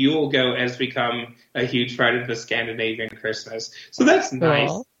then, the Yule goat has become a huge part of the Scandinavian Christmas. So that's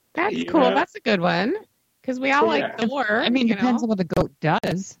nice. That's cool. Know? That's a good one. Because we all like Thor. I mean, it depends on what the goat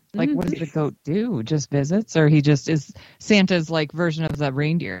does. Like, what does the goat do? Just visits? Or he just is Santa's, like, version of the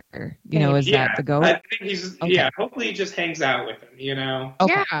reindeer? You know, is that the goat? I think he's, hopefully he just hangs out with him, you know?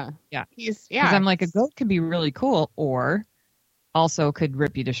 Okay. Yeah. Because I'm like, a goat could be really cool, or also could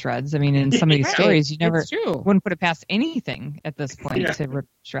rip you to shreds. I mean, in some of these stories, you never wouldn't put it past anything at this point to rip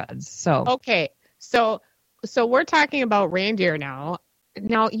shreds. So okay. So we're talking about reindeer now.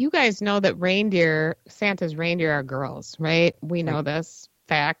 Now, you guys know that Santa's reindeer are girls, right? We know this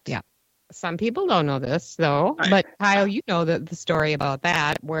fact. Yeah. Some people don't know this, though. But, Kyle, you know the story about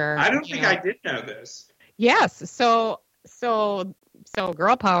that. Where I don't think I did know this. Yes. So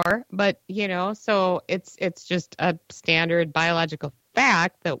girl power. But, you know, so it's just a standard biological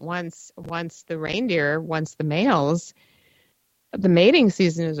fact that once the males, the mating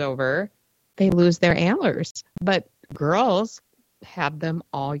season is over, they lose their antlers. But girls have them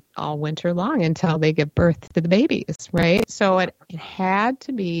all winter long until they give birth to the babies, right? So they had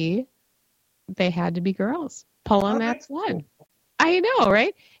to be girls pulling that sled. Cool. I know,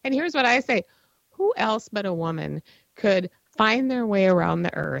 right? And here's what I say. Who else but a woman could find their way around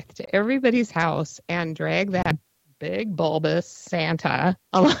the earth to everybody's house and drag that big bulbous Santa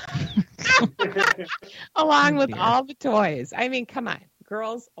along with all the toys? I mean, come on.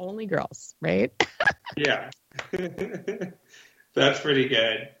 Girls, only girls, right? Yeah. That's pretty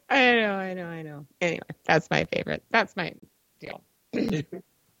good. I know. Anyway, that's my favorite. That's my deal.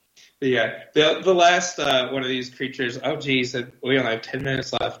 Yeah. The last one of these creatures, oh, geez, we only have 10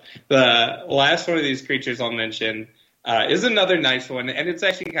 minutes left. The last one of these creatures I'll mention is another nice one, and it's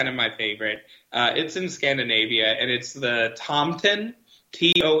actually kind of my favorite. It's in Scandinavia, and it's the Tomten,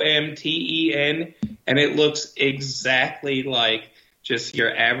 Tomten, and it looks exactly like just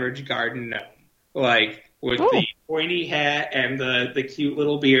your average garden gnome. Like, with the pointy hat and the cute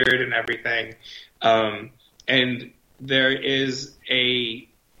little beard and everything. And there is a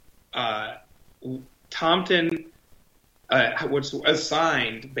Tomten, what's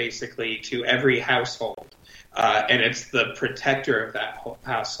assigned basically to every household, and it's the protector of that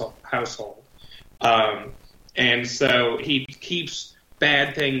household. And so he keeps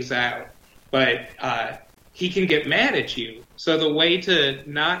bad things out, but he can get mad at you. So the way to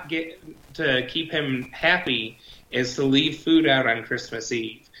keep him happy is to leave food out on Christmas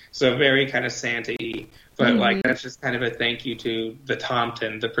Eve. So very kind of Santa-y, but like that's just kind of a thank you to the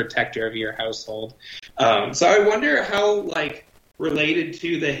Tomten, the protector of your household. So I wonder how like related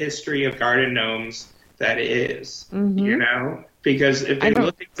to the history of garden gnomes that is, you know, because if they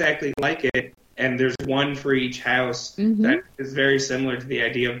look exactly like it, and there's one for each house, that is very similar to the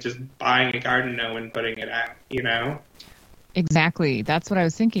idea of just buying a garden gnome and putting it out, you know? Exactly. That's what I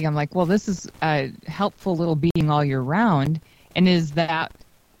was thinking. I'm like, well, this is a helpful little being all year round. And is that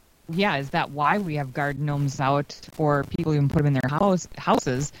why we have garden gnomes out, or people even put them in their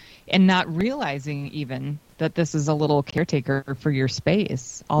houses and not realizing even that this is a little caretaker for your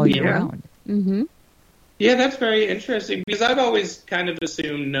space all year round? Yeah, that's very interesting, because I've always kind of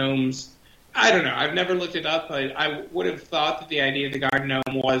assumed gnomes, I don't know, I've never looked it up, but I would have thought that the idea of the garden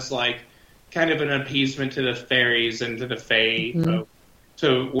gnome was like kind of an appeasement to the fairies and to the fae,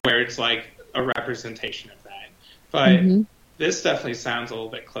 to where it's like a representation of that. But this definitely sounds a little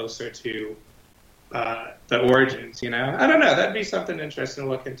bit closer to the origins, you know? I don't know, that'd be something interesting to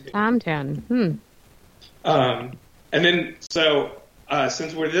look into. Tomten. And then, so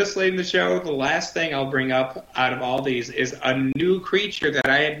since we're this late in the show, the last thing I'll bring up out of all these is a new creature that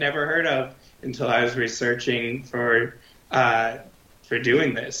I had never heard of until I was researching for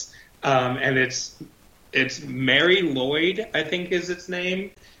doing this. And it's Mary Lloyd, I think is its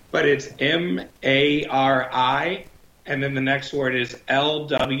name, but it's Mari, and then the next word is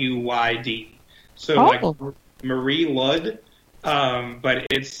Lwyd. So like Marie Lud, but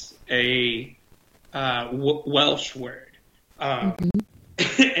it's a Welsh word.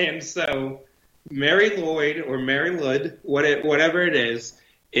 And so Mary Lloyd or Mary Lud, whatever it is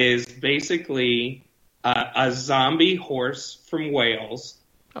basically a zombie horse from Wales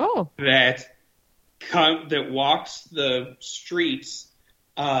that walks the streets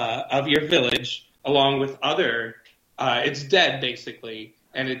of your village along with other. It's dead basically,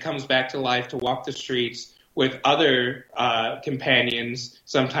 and it comes back to life to walk the streets with other companions,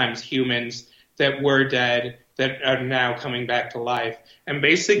 sometimes humans that were dead, that are now coming back to life. And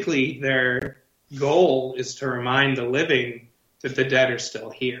basically their goal is to remind the living that the dead are still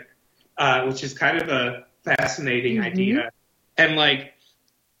here, which is kind of a fascinating idea. And like,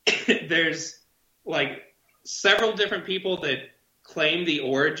 there's like several different people that claim the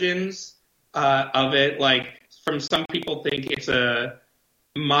origins of it. Like, from some people think it's a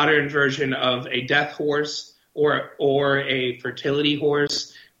modern version of a death horse or a fertility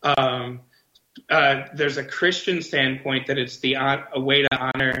horse. There's a Christian standpoint that it's a way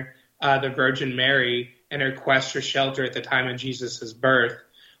to honor the Virgin Mary and her quest for shelter at the time of Jesus' birth,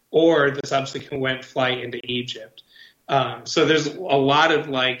 or the subsequent flight into Egypt. So there's a lot of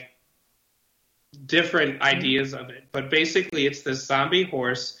like different ideas of it, but basically it's this zombie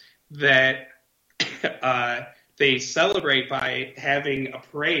horse that they celebrate by having a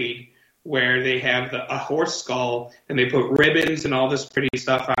parade where they have a horse skull and they put ribbons and all this pretty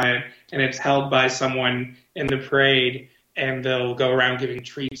stuff on it, and it's held by someone in the parade, and they'll go around giving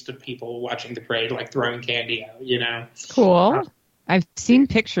treats to people watching the parade, like throwing candy out, you know? Cool. I've seen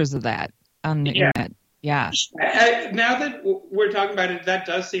pictures of that on the internet. Yeah. Now that we're talking about it, that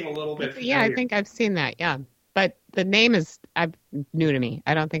does seem a little bit familiar. Yeah, I think I've seen that, yeah. But the name is new to me.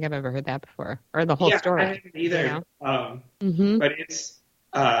 I don't think I've ever heard that before, or the whole story. I haven't either. You know? But it's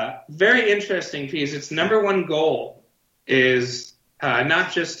very interesting because its number one goal is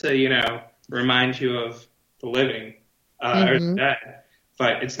not just to, you know, remind you of the living or the dead,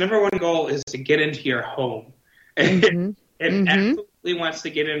 but its number one goal is to get into your home. It absolutely wants to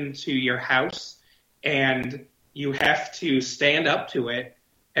get into your house, and you have to stand up to it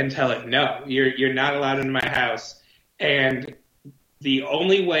and tell it, no, you're not allowed into my house. And the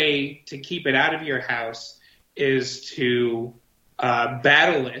only way to keep it out of your house is to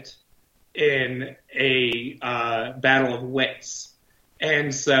battle it in a battle of wits.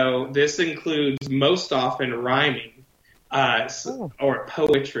 And so this includes most often rhyming or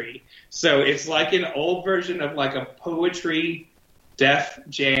poetry. So it's like an old version of like a poetry Def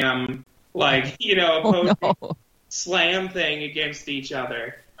Jam, like, you know, a poetry slam thing against each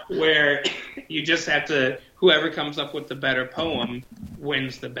other, where you just have to, whoever comes up with the better poem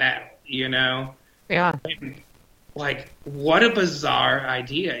wins the battle, you know? Yeah. like, what a bizarre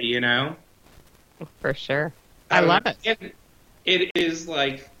idea, you know? For sure. I love it. It is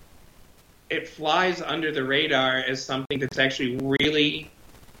like, it flies under the radar as something that's actually really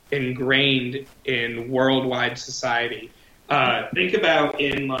ingrained in worldwide society. Think about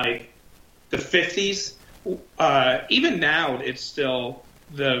in like the 50s, even now it's still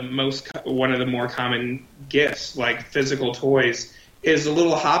one of the more common gifts, like physical toys, is a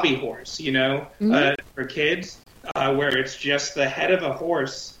little hobby horse, you know, for kids, where it's just the head of a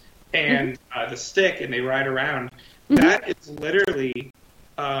horse and the stick, and they ride around. That is literally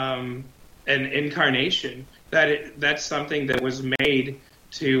an incarnation. That's something that was made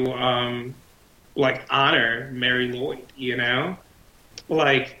to like honor Mary Lloyd, you know,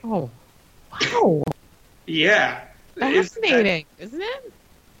 like. Oh, wow. Yeah. Fascinating, isn't it?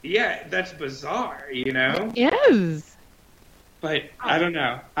 Yeah, that's bizarre, you know. It is. But I don't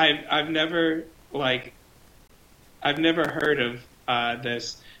know. I've never heard of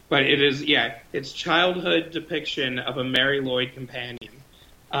this. But it is, it's childhood depiction of a Mary Lloyd companion.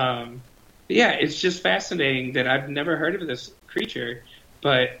 It's just fascinating that I've never heard of this creature,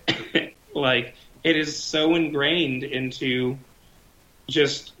 but like it is so ingrained into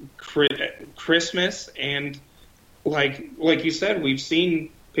just Christmas, and like you said, we've seen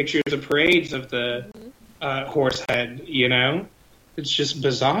pictures of parades of the horse head. You know, it's just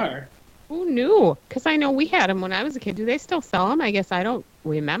bizarre. Who knew? Because I know we had them when I was a kid. Do they still sell them? I guess I don't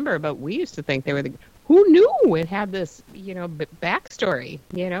remember, but we used to think they were who knew it had this, you know, backstory,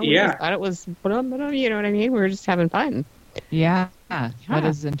 you know? We just thought it was, you know what I mean? We were just having fun. Yeah. That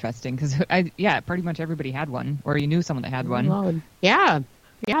is interesting because, pretty much everybody had one, or you knew someone that had one. Lord. Yeah,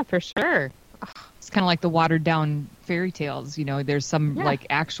 for sure. It's kind of like the watered down fairy tales, you know, there's some like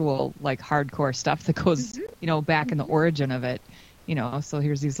actual like hardcore stuff that goes, you know, back in the origin of it, you know, so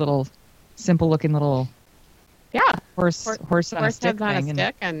here's these little simple looking little horse on a stick on thing, a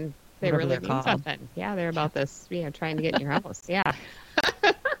stick, and they really mean something. Yeah, they're about this, trying to get in your house. Yeah.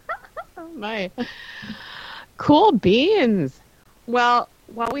 Oh my. Cool beans. Well,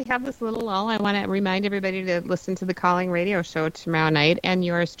 while we have this little lull, I want to remind everybody to listen to the Calling Radio Show tomorrow night, and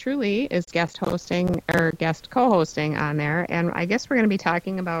yours truly is guest co-hosting on there, and I guess we're going to be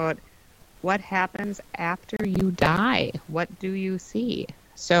talking about what happens after you die. What do you see?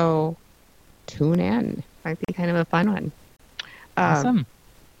 So tune in. Might be kind of a fun one. Awesome.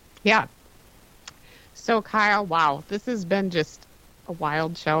 Yeah. So Kyle, wow, this has been just a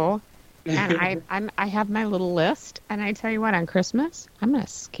wild show. And I have my little list, and I tell you what, on Christmas, I'm going to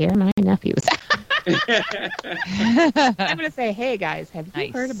scare my nephews. I'm going to say, hey guys, have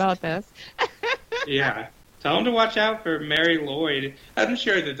you heard about this? Yeah. Tell them to watch out for Mary Lloyd. I'm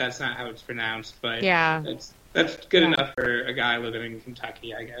sure that's not how it's pronounced, but that's good enough for a guy living in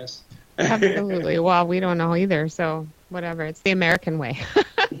Kentucky, I guess. Absolutely. Well, we don't know either, so whatever. It's the American way.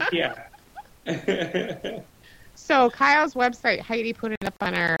 Yeah. So Kyle's website, Heidi put it up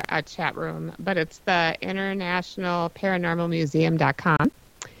on our chat room, but it's the internationalparanormalmuseum.com.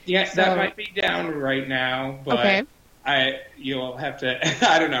 Yes, that might be down right now, but you'll have to,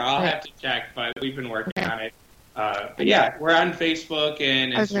 I don't know, I'll have to check, but we've been working on it. But yeah, we're on Facebook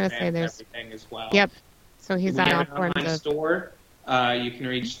and Instagram and everything as well. Yep. So he's on an online store. You can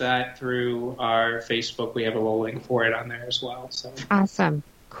reach that through our Facebook. We have a little link for it on there as well. So awesome.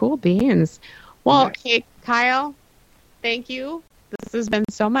 Cool beans. Well, okay, Kyle, thank you. This has been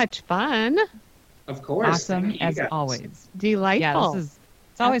so much fun. Of course. Awesome, as always. Delightful. Yeah, it's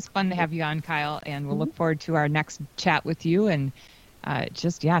always fun to have you on, Kyle, and we'll look forward to our next chat with you. And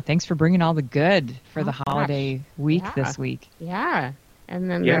thanks for bringing all the good for the holiday week this week. Yeah. And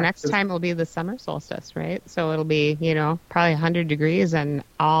then the next time will be the summer solstice, right? So it'll be, probably 100 degrees and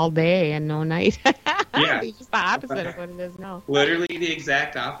all day and no night. Yeah. It's just the opposite of what it is now. Literally the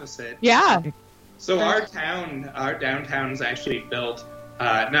exact opposite. Yeah. So our downtown is actually built,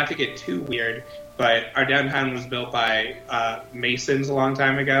 not to get too weird, but our downtown was built by Masons a long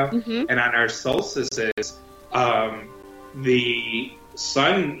time ago. Mm-hmm. And on our solstices, the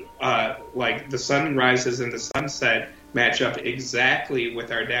sun, the sunrises and the sunset match up exactly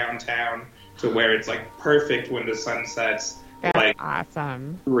with our downtown to where it's perfect when the sun sets. That's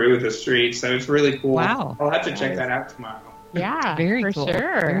awesome. Through the streets. So it's really cool. Wow. I'll have to check that out tomorrow. Yeah, very for cool.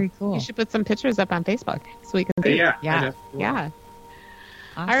 Sure. Very cool. You should put some pictures up on Facebook so we can see. Yeah.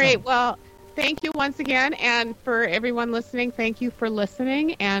 Awesome. All right. Well, thank you once again. And for everyone listening, thank you for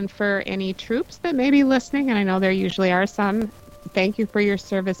listening. And for any troops that may be listening, and I know there usually are some, thank you for your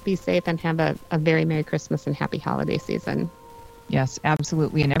service. Be safe and have a very Merry Christmas and Happy Holiday season. Yes,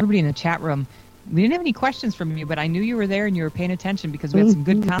 absolutely. And everybody in the chat room, we didn't have any questions from you, but I knew you were there and you were paying attention because we had some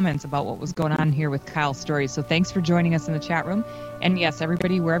good comments about what was going on here with Kyle's story. So thanks for joining us in the chat room. And yes,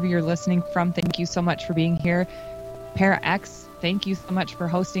 everybody, wherever you're listening from, thank you so much for being here. Para X, thank you so much for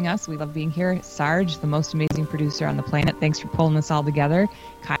hosting us. We love being here. Sarge, the most amazing producer on the planet, thanks for pulling us all together.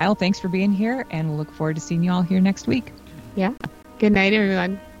 Kyle, thanks for being here, and we'll look forward to seeing you all here next week. Yeah. Good night,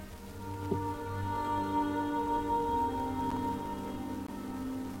 everyone.